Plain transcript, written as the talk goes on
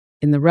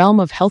In the realm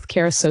of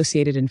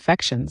healthcare-associated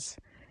infections,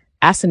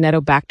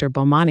 Acinetobacter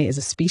baumannii is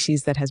a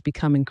species that has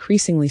become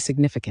increasingly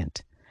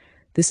significant.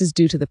 This is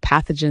due to the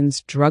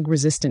pathogen's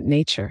drug-resistant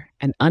nature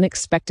and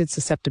unexpected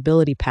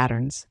susceptibility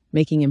patterns,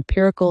 making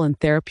empirical and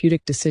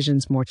therapeutic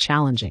decisions more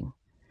challenging.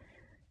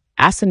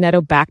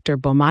 Acinetobacter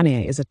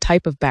baumannii is a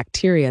type of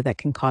bacteria that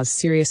can cause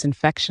serious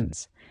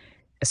infections,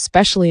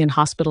 especially in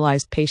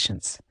hospitalized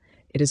patients.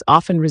 It is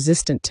often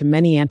resistant to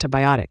many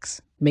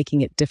antibiotics,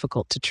 making it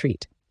difficult to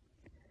treat.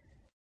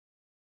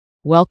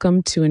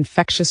 Welcome to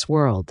Infectious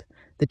World,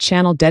 the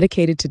channel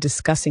dedicated to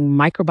discussing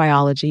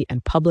microbiology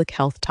and public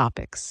health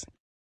topics.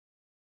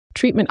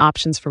 Treatment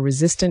options for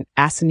resistant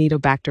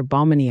Acinetobacter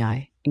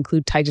baumannii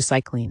include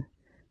tigecycline.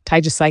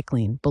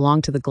 Tigecycline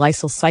belongs to the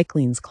glycyl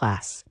cyclines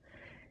class.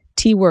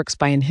 T works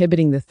by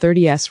inhibiting the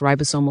 30S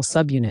ribosomal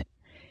subunit.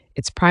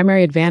 Its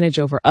primary advantage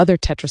over other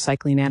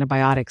tetracycline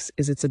antibiotics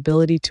is its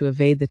ability to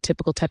evade the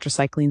typical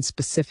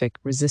tetracycline-specific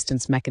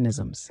resistance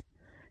mechanisms.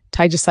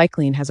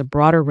 Tigecycline has a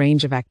broader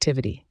range of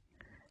activity.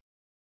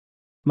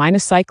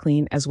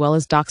 Minocycline as well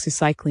as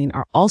doxycycline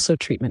are also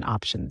treatment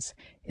options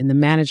in the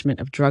management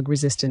of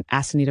drug-resistant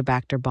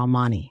Acinetobacter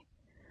baumannii.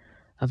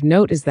 Of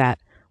note is that,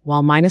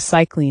 while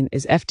minocycline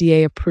is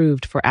FDA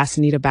approved for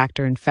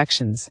Acinetobacter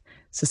infections,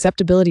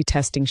 susceptibility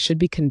testing should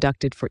be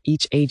conducted for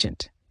each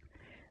agent.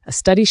 A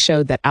study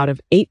showed that out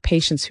of 8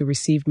 patients who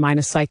received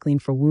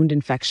minocycline for wound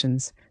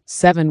infections,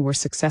 7 were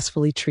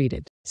successfully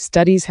treated.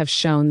 Studies have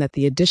shown that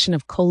the addition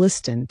of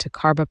colistin to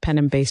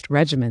carbapenem-based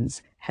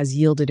regimens has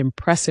yielded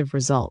impressive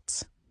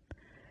results.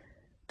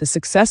 The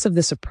success of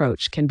this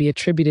approach can be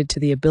attributed to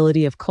the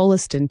ability of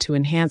colistin to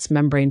enhance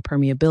membrane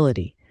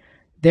permeability,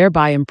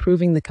 thereby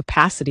improving the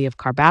capacity of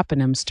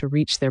carbapenems to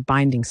reach their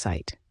binding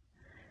site.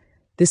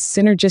 This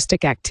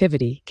synergistic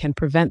activity can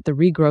prevent the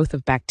regrowth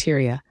of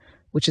bacteria,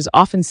 which is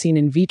often seen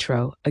in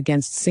vitro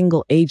against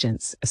single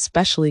agents,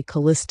 especially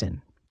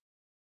colistin.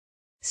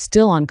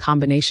 Still on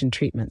combination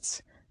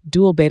treatments,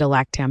 dual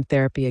beta-lactam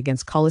therapy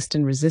against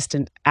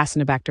colistin-resistant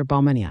Acinetobacter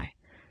baumannii.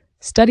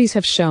 Studies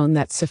have shown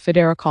that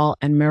cefiderocol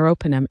and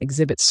meropenem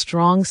exhibit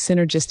strong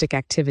synergistic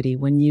activity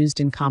when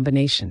used in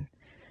combination.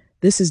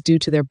 This is due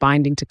to their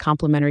binding to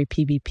complementary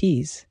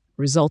PBPs,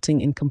 resulting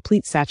in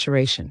complete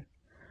saturation.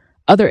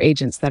 Other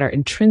agents that are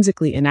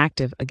intrinsically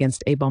inactive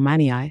against A.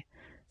 baumannii,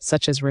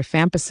 such as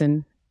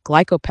rifampicin,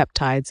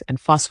 glycopeptides, and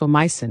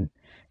phosphomycin,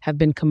 have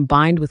been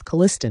combined with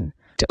colistin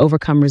to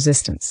overcome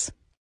resistance.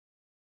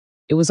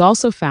 It was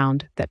also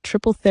found that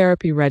triple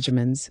therapy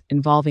regimens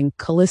involving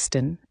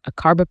colistin, a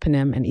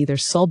carbapenem, and either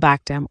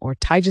sulbactam or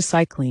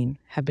tigecycline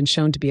have been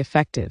shown to be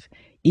effective,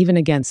 even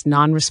against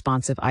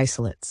non-responsive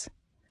isolates.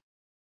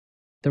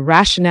 The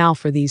rationale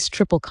for these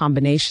triple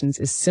combinations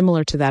is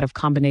similar to that of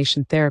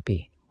combination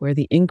therapy, where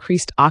the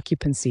increased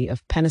occupancy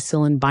of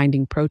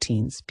penicillin-binding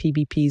proteins,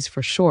 PBPs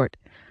for short,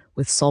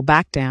 with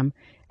sulbactam,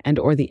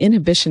 and/or the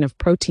inhibition of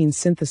protein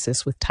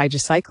synthesis with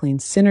tigecycline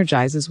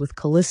synergizes with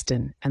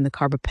colistin and the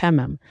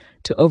carbapenem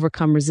to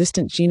overcome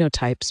resistant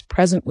genotypes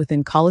present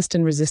within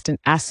colistin-resistant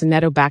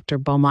Acinetobacter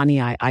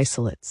baumannii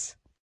isolates.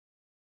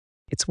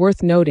 It's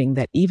worth noting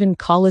that even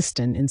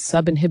colistin in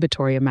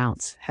sub-inhibitory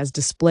amounts has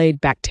displayed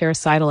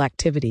bactericidal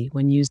activity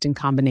when used in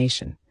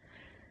combination.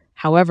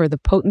 However, the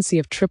potency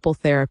of triple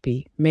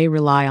therapy may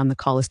rely on the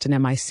colistin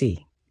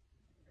MIC.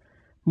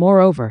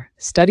 Moreover,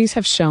 studies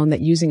have shown that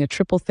using a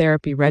triple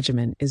therapy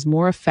regimen is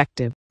more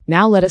effective.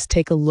 Now let us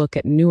take a look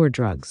at newer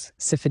drugs.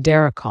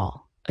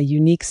 Cefiderocol, a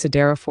unique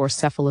siderophore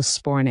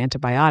cephalosporin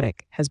antibiotic,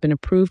 has been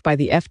approved by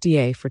the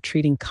FDA for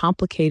treating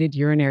complicated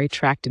urinary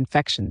tract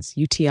infections,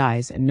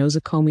 UTIs, and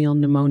nosocomial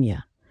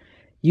pneumonia.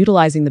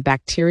 Utilizing the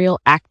bacterial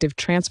active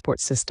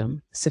transport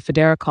system,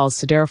 cefiderocol's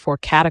siderophore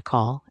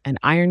catechol and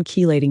iron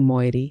chelating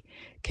moiety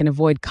can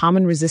avoid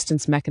common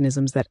resistance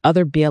mechanisms that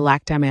other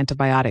beta-lactam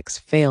antibiotics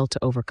fail to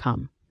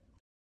overcome.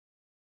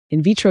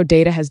 In vitro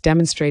data has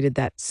demonstrated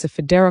that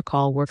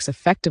cefiderocol works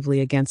effectively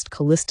against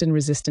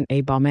colistin-resistant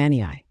A.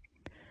 baumannii.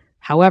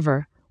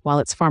 However, while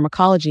its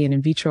pharmacology and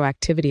in vitro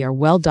activity are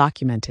well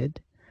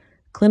documented,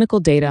 clinical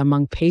data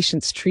among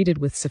patients treated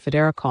with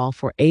cefiderocol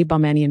for A.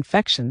 baumannii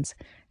infections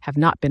have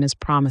not been as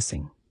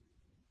promising.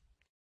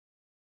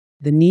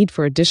 The need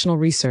for additional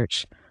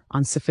research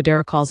on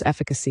cefiderocol's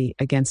efficacy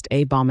against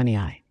A.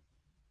 baumannii.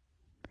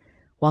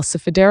 While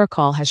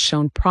cefiderocol has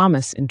shown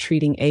promise in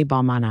treating A.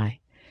 baumannii,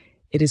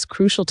 it is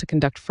crucial to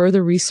conduct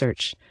further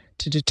research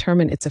to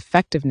determine its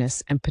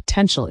effectiveness and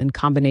potential in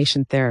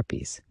combination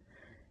therapies.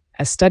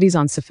 As studies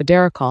on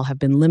cefiderocol have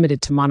been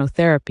limited to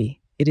monotherapy,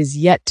 it is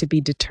yet to be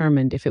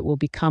determined if it will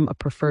become a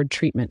preferred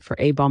treatment for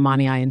A.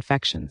 baumannii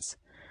infections.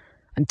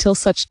 Until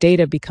such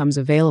data becomes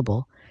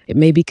available, it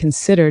may be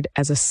considered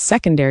as a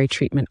secondary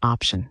treatment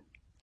option.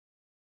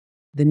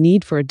 The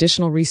need for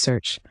additional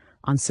research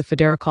on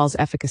cefiderocol's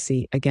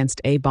efficacy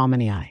against A.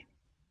 baumannii.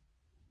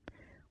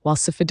 While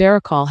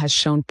cefiderocol has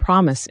shown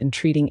promise in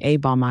treating A.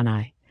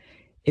 baumannii,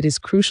 it is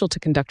crucial to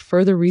conduct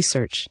further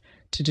research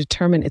to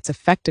determine its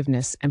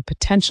effectiveness and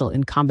potential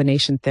in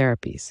combination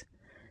therapies.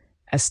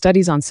 As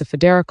studies on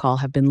cefiderocol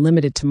have been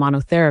limited to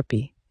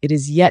monotherapy, it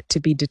is yet to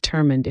be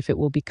determined if it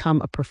will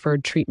become a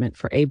preferred treatment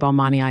for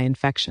Baumannii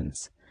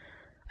infections.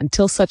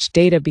 Until such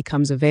data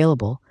becomes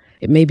available,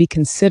 it may be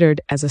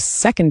considered as a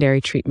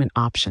secondary treatment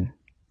option.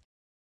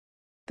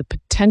 The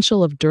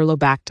potential of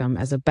durlobactam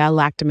as a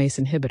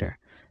beta-lactamase inhibitor.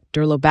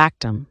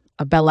 Durlobactam,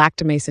 a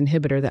beta-lactamase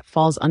inhibitor that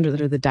falls under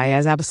the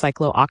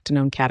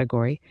diazabocyclooctanone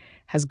category,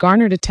 has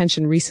garnered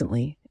attention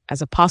recently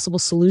as a possible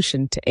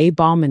solution to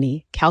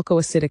Baumannii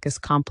calcoacidicus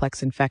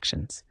complex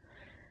infections.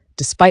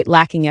 Despite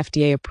lacking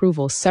FDA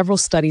approval, several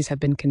studies have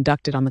been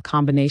conducted on the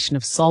combination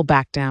of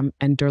sulbactam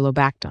and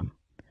durlobactam.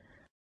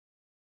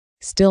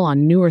 Still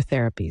on newer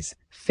therapies,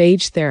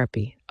 phage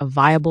therapy, a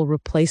viable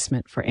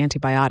replacement for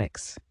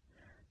antibiotics.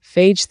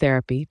 Phage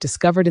therapy,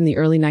 discovered in the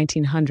early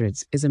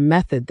 1900s, is a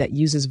method that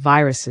uses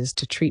viruses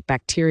to treat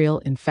bacterial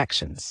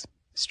infections.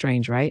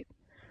 Strange, right?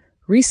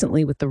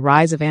 Recently, with the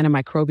rise of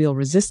antimicrobial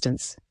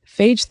resistance,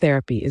 phage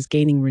therapy is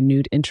gaining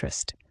renewed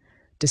interest.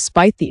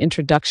 Despite the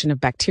introduction of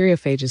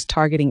bacteriophages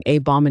targeting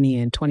Baumannii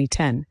in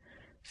 2010,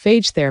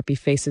 phage therapy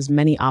faces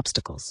many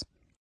obstacles.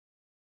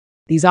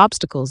 These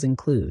obstacles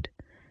include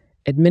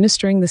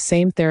administering the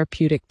same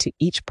therapeutic to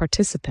each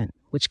participant,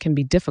 which can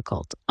be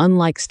difficult,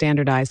 unlike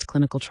standardized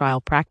clinical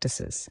trial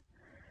practices.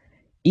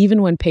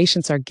 Even when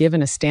patients are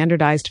given a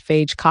standardized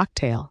phage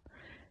cocktail,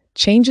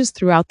 changes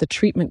throughout the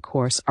treatment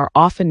course are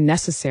often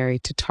necessary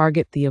to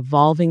target the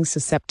evolving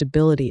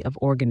susceptibility of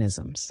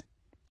organisms.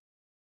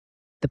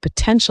 The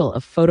potential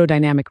of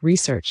photodynamic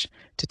research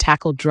to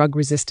tackle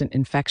drug-resistant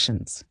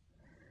infections.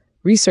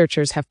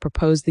 Researchers have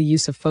proposed the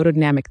use of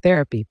photodynamic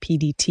therapy,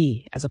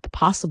 PDT, as a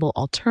possible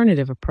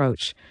alternative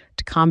approach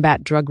to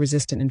combat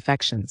drug-resistant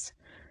infections.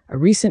 A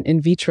recent in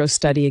vitro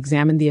study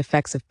examined the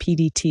effects of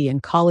PDT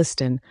and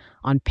colistin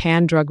on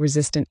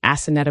pan-drug-resistant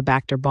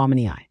Acinetobacter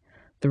Baumannii.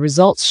 The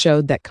results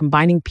showed that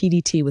combining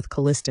PDT with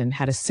colistin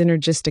had a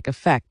synergistic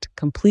effect,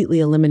 completely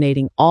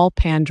eliminating all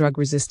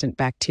pan-drug-resistant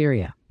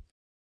bacteria.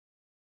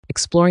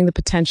 Exploring the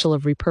potential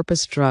of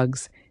repurposed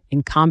drugs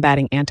in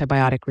combating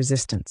antibiotic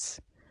resistance.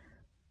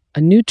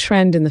 A new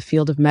trend in the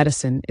field of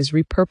medicine is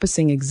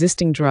repurposing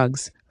existing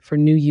drugs for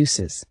new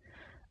uses,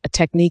 a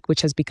technique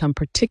which has become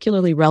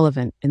particularly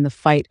relevant in the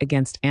fight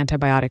against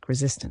antibiotic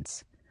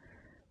resistance.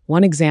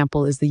 One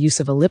example is the use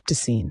of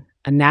ellipticine,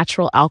 a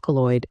natural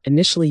alkaloid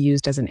initially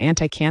used as an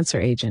anti-cancer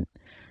agent,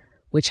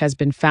 which has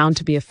been found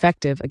to be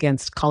effective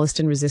against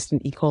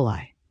colistin-resistant E.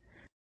 coli.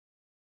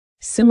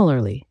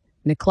 Similarly,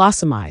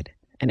 niclosamide,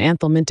 an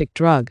anthelmintic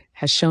drug,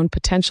 has shown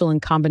potential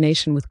in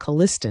combination with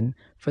colistin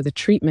for the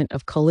treatment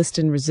of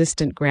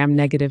colistin-resistant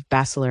gram-negative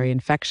bacillary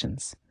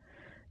infections.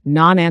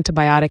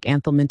 Non-antibiotic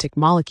anthelmintic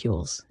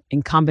molecules,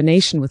 in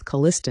combination with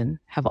colistin,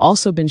 have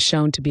also been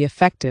shown to be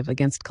effective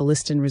against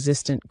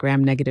colistin-resistant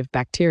gram-negative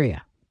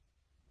bacteria.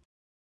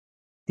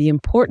 The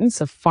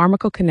importance of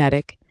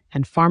pharmacokinetic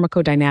and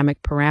pharmacodynamic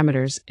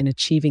parameters in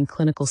achieving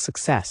clinical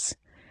success.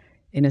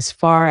 In as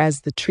far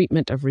as the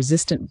treatment of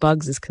resistant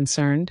bugs is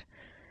concerned,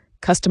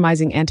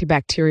 customizing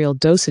antibacterial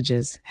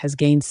dosages has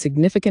gained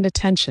significant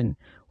attention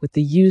with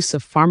the use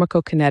of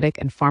pharmacokinetic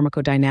and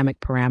pharmacodynamic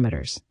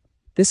parameters.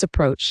 This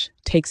approach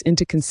takes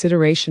into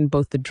consideration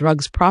both the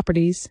drug's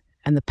properties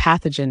and the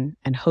pathogen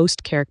and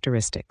host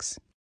characteristics.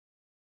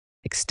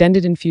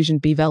 Extended infusion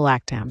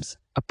beta-lactams,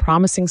 a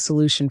promising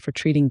solution for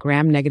treating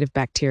gram-negative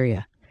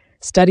bacteria.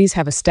 Studies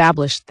have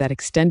established that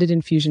extended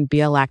infusion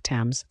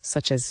beta-lactams,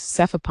 such as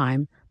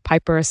cefepime,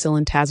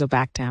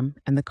 piperacillin-tazobactam,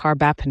 and the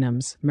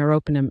carbapenems,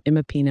 meropenem,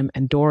 imipenem,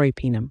 and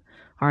doripenem,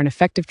 are an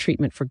effective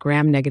treatment for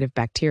gram-negative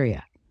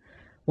bacteria.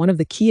 One of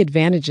the key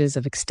advantages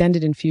of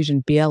extended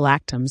infusion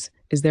beta-lactams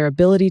is their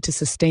ability to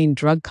sustain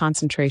drug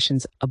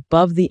concentrations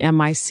above the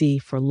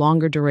MIC for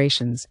longer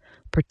durations,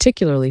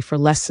 particularly for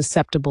less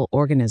susceptible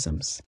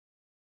organisms.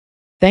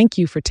 Thank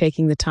you for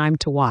taking the time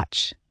to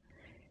watch.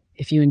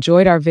 If you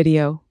enjoyed our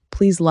video,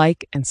 please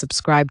like and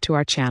subscribe to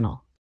our channel.